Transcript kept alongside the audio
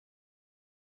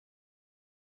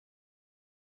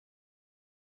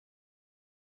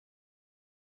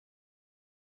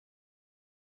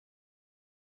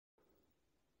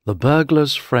The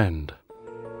Burglar's Friend.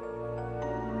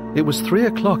 It was 3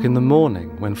 o'clock in the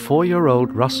morning when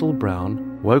 4-year-old Russell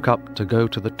Brown woke up to go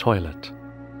to the toilet.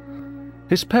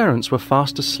 His parents were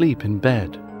fast asleep in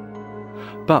bed.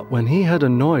 But when he heard a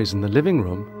noise in the living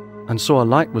room and saw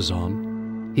a light was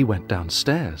on, he went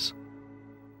downstairs.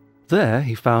 There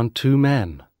he found 2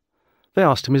 men. They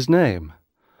asked him his name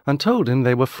and told him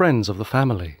they were friends of the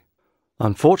family.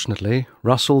 Unfortunately,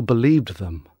 Russell believed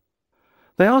them.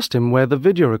 They asked him where the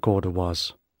video recorder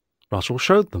was. Russell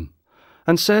showed them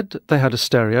and said they had a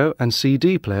stereo and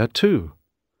CD player too.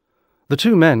 The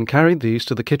 2 men carried these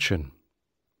to the kitchen.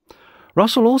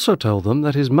 Russell also told them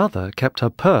that his mother kept her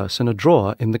purse in a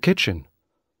drawer in the kitchen,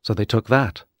 so they took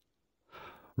that.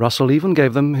 Russell even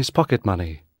gave them his pocket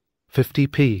money,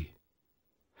 50p.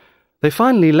 They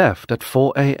finally left at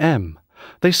 4 a.m.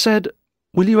 They said,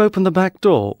 "Will you open the back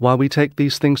door while we take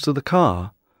these things to the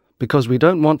car? Because we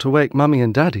don't want to wake Mummy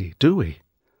and Daddy, do we?"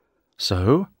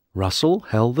 So Russell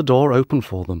held the door open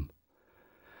for them.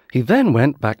 He then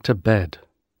went back to bed.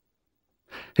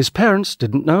 His parents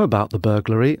didn't know about the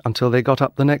burglary until they got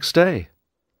up the next day.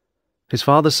 His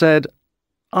father said,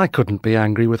 "I couldn't be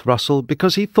angry with Russell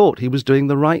because he thought he was doing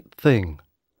the right thing."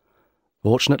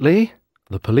 Fortunately,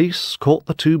 the police caught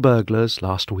the 2 burglars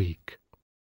last week.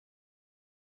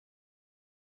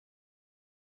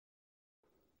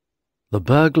 The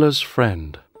Burglar's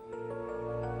Friend.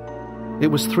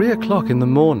 It was 3 o'clock in the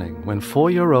morning when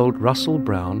 4-year-old Russell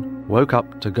Brown woke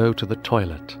up to go to the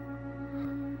toilet.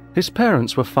 His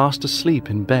parents were fast asleep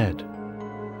in bed.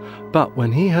 But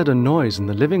when he heard a noise in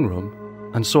the living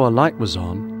room and saw a light was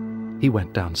on, he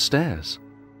went downstairs.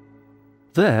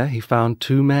 There he found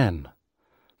 2 men.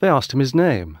 They asked him his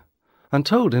name and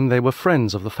told him they were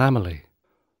friends of the family.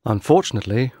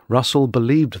 Unfortunately, Russell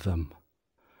believed them.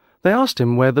 They asked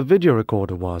him where the video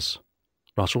recorder was.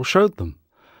 Russell showed them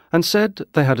and said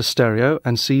they had a stereo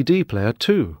and CD player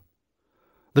too.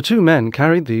 The 2 men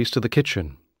carried these to the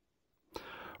kitchen.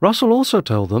 Russell also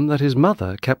told them that his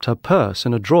mother kept her purse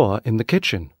in a drawer in the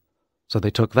kitchen, so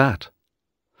they took that.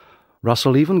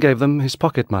 Russell even gave them his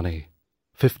pocket money,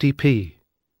 50p.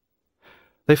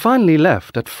 They finally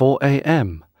left at 4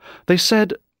 a.m. They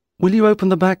said, "Will you open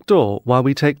the back door while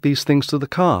we take these things to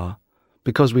the car?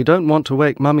 Because we don't want to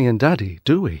wake Mummy and Daddy,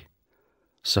 do we?"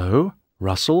 So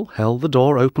Russell held the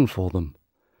door open for them.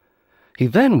 He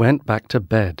then went back to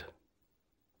bed.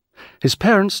 His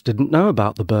parents didn't know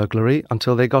about the burglary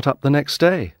until they got up the next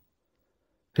day.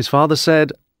 His father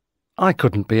said, "I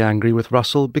couldn't be angry with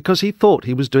Russell because he thought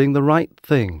he was doing the right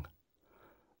thing."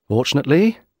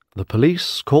 Fortunately, the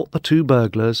police caught the 2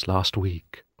 burglars last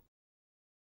week.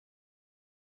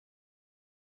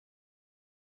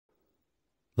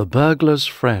 The Burglar's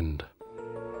Friend.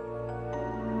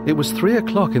 It was 3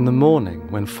 o'clock in the morning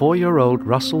when 4-year-old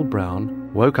Russell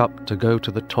Brown woke up to go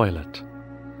to the toilet.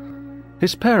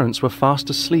 His parents were fast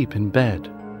asleep in bed.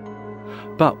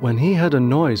 But when he heard a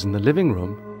noise in the living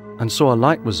room and saw a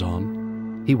light was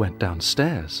on, he went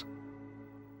downstairs.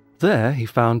 There he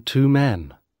found 2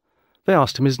 men. They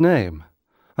asked him his name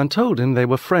and told him they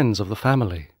were friends of the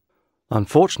family.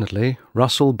 Unfortunately,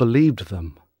 Russell believed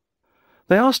them.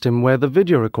 They asked him where the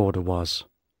video recorder was.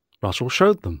 Russell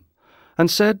showed them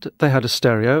and said they had a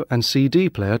stereo and CD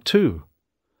player too.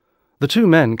 The 2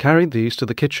 men carried these to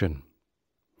the kitchen.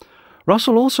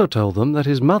 Russell also told them that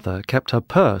his mother kept her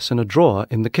purse in a drawer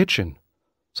in the kitchen,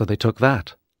 so they took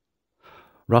that.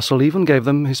 Russell even gave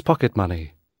them his pocket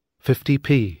money,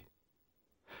 50p.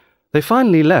 They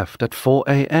finally left at 4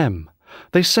 a.m.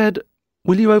 They said,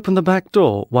 "Will you open the back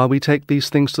door while we take these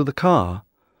things to the car?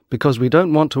 Because we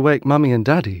don't want to wake Mummy and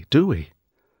Daddy, do we?"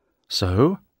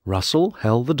 So Russell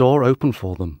held the door open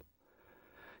for them.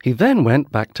 He then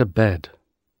went back to bed.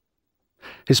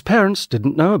 His parents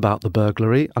didn't know about the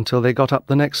burglary until they got up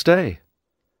the next day.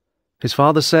 His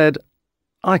father said,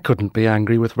 "I couldn't be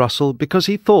angry with Russell because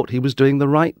he thought he was doing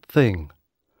the right thing."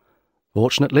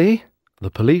 Fortunately,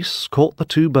 the police caught the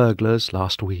 2 burglars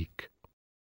last week.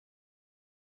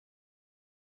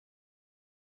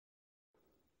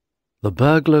 The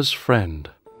Burglar's Friend.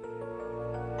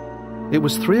 It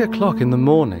was 3 o'clock in the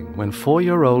morning when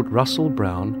 4-year-old Russell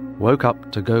Brown woke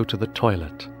up to go to the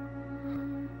toilet.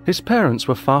 His parents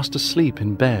were fast asleep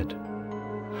in bed.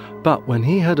 But when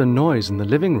he heard a noise in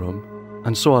the living room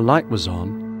and saw a light was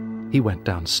on, he went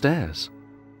downstairs.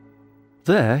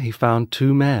 There he found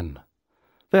 2 men.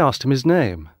 They asked him his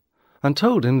name and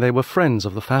told him they were friends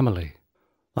of the family.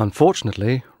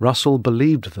 Unfortunately, Russell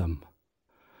believed them.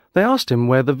 They asked him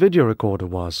where the video recorder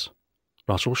was.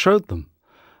 Russell showed them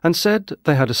and said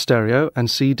they had a stereo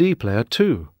and CD player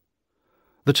too.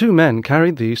 The 2 men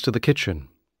carried these to the kitchen.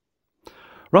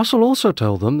 Russell also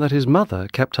told them that his mother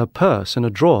kept her purse in a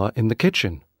drawer in the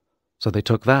kitchen, so they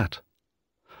took that.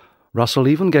 Russell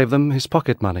even gave them his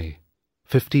pocket money,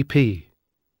 50p.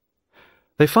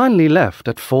 They finally left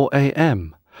at 4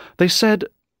 a.m. They said,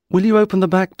 "Will you open the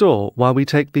back door while we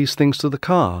take these things to the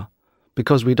car?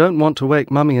 Because we don't want to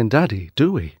wake Mummy and Daddy,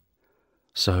 do we?"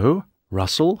 So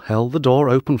Russell held the door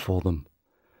open for them.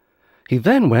 He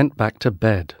then went back to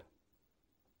bed.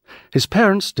 His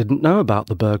parents didn't know about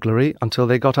the burglary until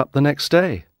they got up the next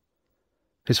day.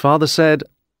 His father said,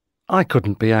 "I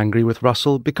couldn't be angry with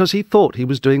Russell because he thought he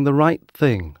was doing the right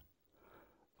thing."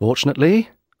 Fortunately,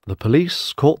 the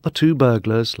police caught the 2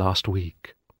 burglars last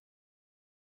week.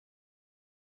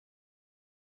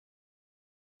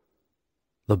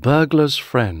 The Burglar's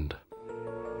Friend.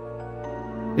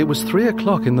 It was 3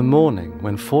 o'clock in the morning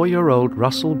when 4-year-old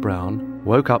Russell Brown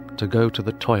woke up to go to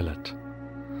the toilet.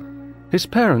 His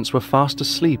parents were fast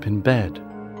asleep in bed.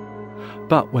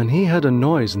 But when he heard a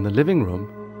noise in the living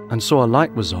room and saw a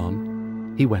light was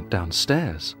on, he went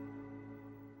downstairs.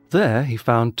 There he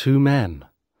found 2 men.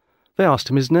 They asked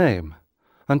him his name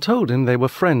and told him they were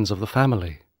friends of the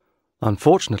family.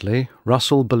 Unfortunately,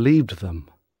 Russell believed them.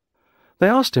 They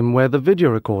asked him where the video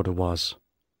recorder was.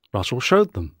 Russell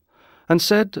showed them and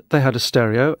said they had a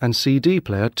stereo and CD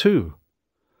player too.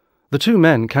 The 2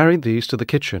 men carried these to the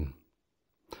kitchen.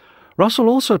 Russell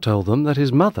also told them that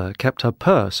his mother kept her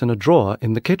purse in a drawer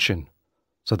in the kitchen,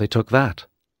 so they took that.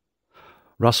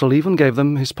 Russell even gave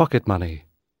them his pocket money,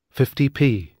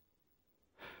 50p.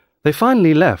 They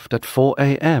finally left at 4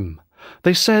 a.m.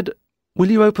 They said,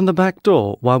 "Will you open the back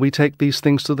door while we take these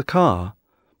things to the car?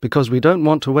 Because we don't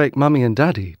want to wake Mummy and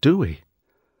Daddy, do we?"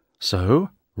 So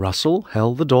Russell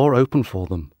held the door open for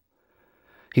them.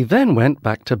 He then went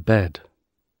back to bed.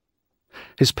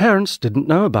 His parents didn't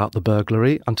know about the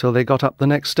burglary until they got up the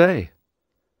next day.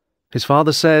 His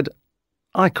father said,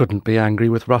 "I couldn't be angry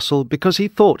with Russell because he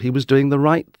thought he was doing the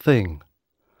right thing."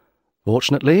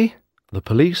 Fortunately, the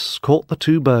police caught the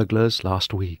 2 burglars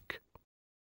last week.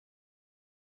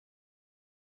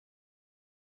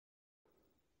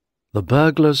 The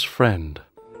Burglar's Friend.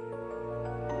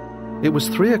 It was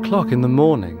 3 o'clock in the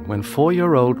morning when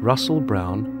 4-year-old Russell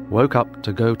Brown woke up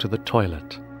to go to the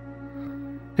toilet.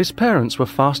 His parents were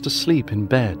fast asleep in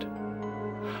bed.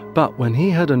 But when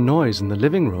he heard a noise in the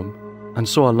living room and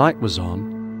saw a light was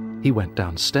on, he went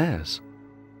downstairs.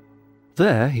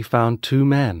 There he found 2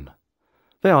 men.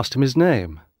 They asked him his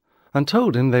name and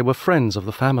told him they were friends of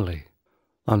the family.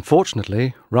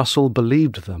 Unfortunately, Russell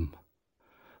believed them.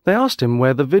 They asked him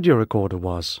where the video recorder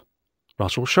was.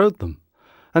 Russell showed them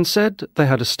and said they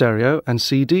had a stereo and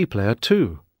CD player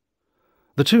too.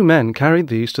 The 2 men carried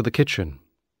these to the kitchen.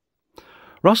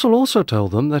 Russell also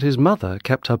told them that his mother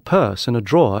kept her purse in a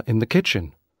drawer in the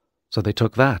kitchen, so they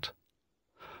took that.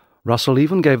 Russell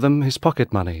even gave them his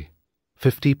pocket money,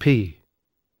 50p.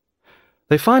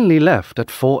 They finally left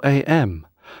at 4 a.m.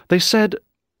 They said,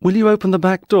 "Will you open the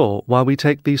back door while we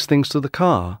take these things to the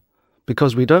car?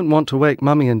 Because we don't want to wake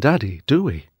Mummy and Daddy, do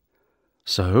we?"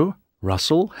 So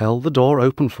Russell held the door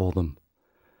open for them.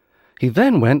 He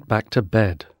then went back to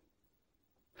bed.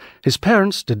 His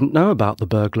parents didn't know about the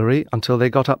burglary until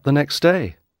they got up the next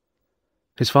day.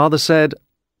 His father said,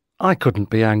 "I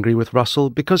couldn't be angry with Russell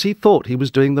because he thought he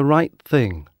was doing the right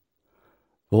thing."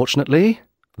 Fortunately,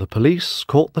 the police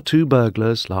caught the 2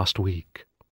 burglars last week.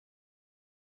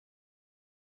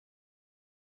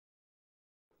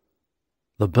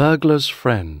 The Burglar's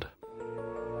Friend.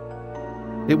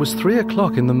 It was 3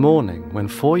 o'clock in the morning when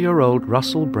 4-year-old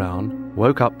Russell Brown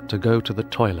woke up to go to the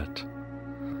toilet.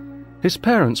 His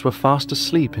parents were fast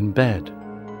asleep in bed.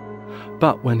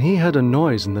 But when he heard a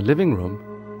noise in the living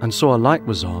room and saw a light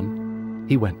was on,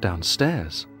 he went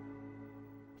downstairs.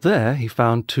 There he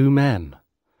found 2 men.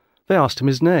 They asked him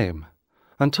his name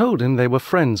and told him they were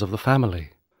friends of the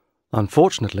family.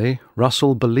 Unfortunately,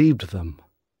 Russell believed them.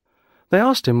 They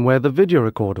asked him where the video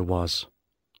recorder was.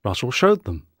 Russell showed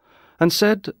them and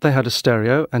said they had a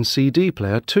stereo and CD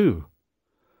player too.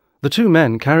 The 2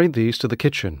 men carried these to the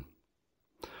kitchen.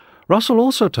 Russell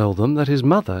also told them that his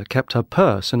mother kept her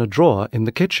purse in a drawer in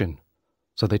the kitchen,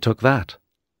 so they took that.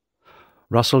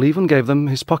 Russell even gave them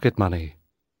his pocket money,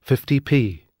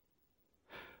 50p.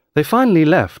 They finally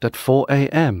left at 4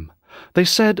 a.m. They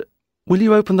said, "Will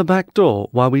you open the back door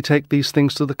while we take these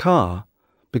things to the car?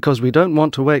 Because we don't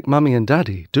want to wake Mummy and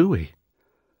Daddy, do we?"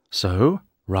 So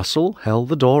Russell held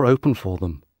the door open for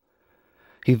them.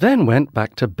 He then went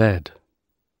back to bed.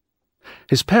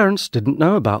 His parents didn't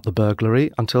know about the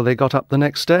burglary until they got up the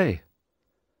next day.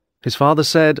 His father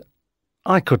said,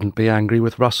 "I couldn't be angry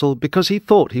with Russell because he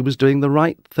thought he was doing the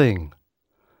right thing."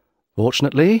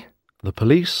 Fortunately, The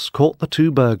police caught the two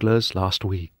burglars last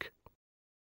week.